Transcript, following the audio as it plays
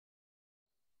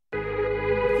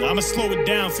Now I'ma slow it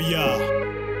down for y'all.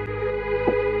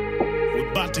 We're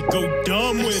about to go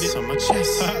dumb with it. S on my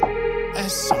chest.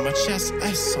 S on my chest.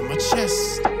 S on my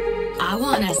chest. I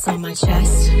want S on my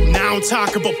chest. Now I'm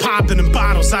talking about popping in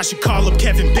bottles. I should call up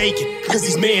Kevin Bacon, cause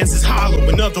these mans is hollow.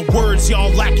 In other words,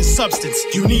 y'all lacking substance.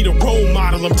 You need a role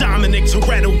model. I'm Dominic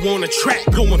Toretto on a track,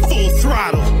 going full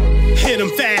throttle. Hit them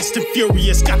fast and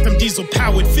furious, got them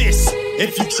diesel-powered fists.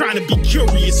 If you tryna be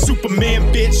curious, Superman,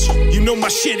 bitch, you know my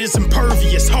shit is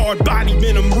impervious. Hard body,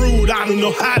 man, I'm rude, I don't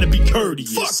know how to be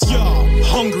courteous. Fuck y'all,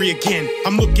 hungry again.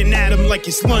 I'm looking at them like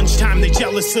it's lunchtime. They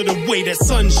jealous of the way that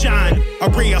sun shine. A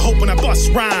ray of hope when I bust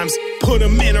rhymes. Put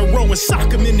them in a row and sock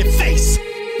them in the face.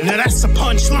 Now that's a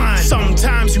punchline.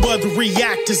 Sometimes you other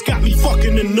reactors got me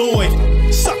fucking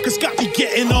annoyed. Suckers got me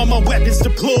getting all my weapons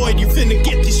deployed. You finna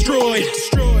get destroyed.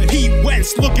 Pete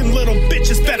Wentz looking little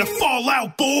bitches better fall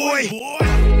out, boy.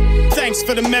 Thanks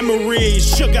for the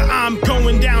memories. Sugar, I'm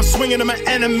going down swinging at my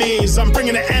enemies. I'm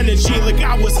bringing the energy like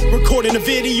I was recording a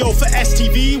video for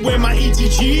EssTV. Where my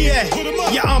ETG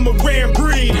at? Yeah, I'm a rare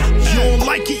breed. You don't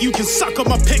like it, you can suck on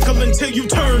my pickle until you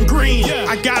turn green.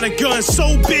 I got a gun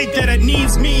so big that it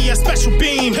needs me a special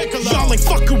beam. Y'all ain't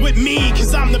fucking with me,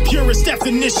 cause I'm the purest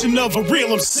definition of a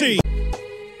real MC.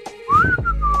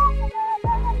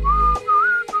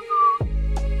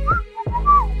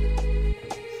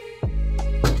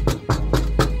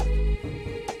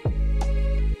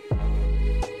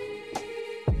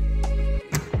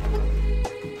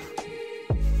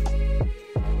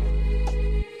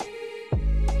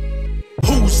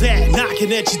 Who's that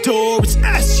knocking at your door? It's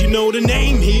S, you know the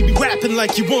name. He be rapping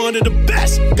like you one of the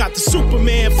best. Got the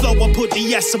Superman flow, I put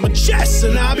the S on my chest.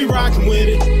 And I be rocking with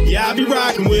it, yeah, I be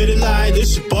rocking with it like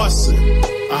this shit bustin'.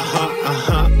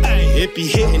 It be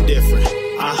hitting different.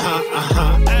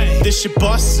 This shit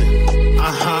bustin'.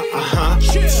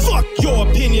 Fuck your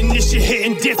opinion, this shit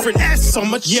hitting different. S on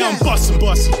my chest. Yeah, I'm bustin'.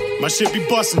 My shit be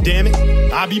bustin', damn it.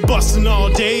 I be bustin' all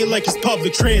day like it's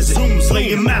public transit.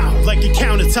 Lay 'em out like your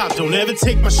countertop. Don't ever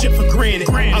take my shit for granted.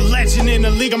 A legend in a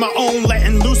league of my own,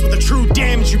 letting loose with the true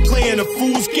damage. You playin' a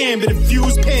fool's gambit,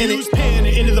 infuse panic.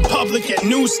 Into the public at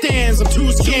newsstands, I'm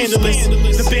too scandalous.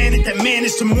 The bandit that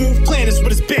managed to move planets with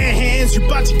his bare hands. You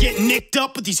about to get nicked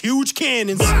up with these huge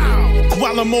cannons.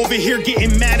 While I'm over here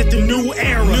getting mad at the new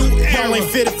era. Y'all ain't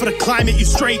fitted for the climate, you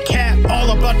straight cap.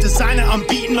 All about designer, I'm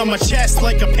beating on my chest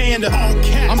like a panda.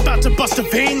 I'm about to bust a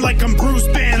vein like I'm Bruce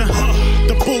Banner.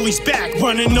 The bully's back,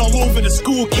 running all over the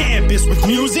school campus with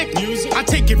music. I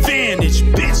take advantage,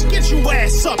 bitch. Get your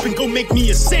ass up and go make me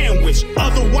a sandwich.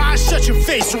 Otherwise, shut your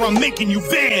face or I'm making you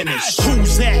vanish.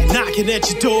 Who's that knocking at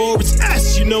your door? It's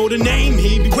S, you know the name.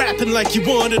 He be rapping like you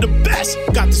one of the best.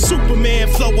 Got the Superman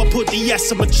flow, I put the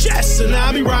S on my chest. And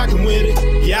I be rocking with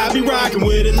it, yeah, I be rocking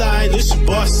with it like this shit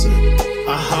bustin'.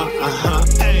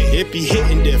 It be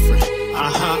hitting different.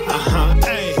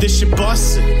 This shit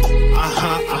bustin'.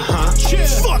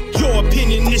 Fuck your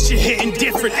opinion, this shit hitting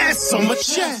different. S on my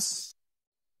chest.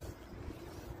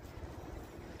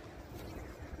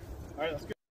 Alright, let's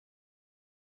go.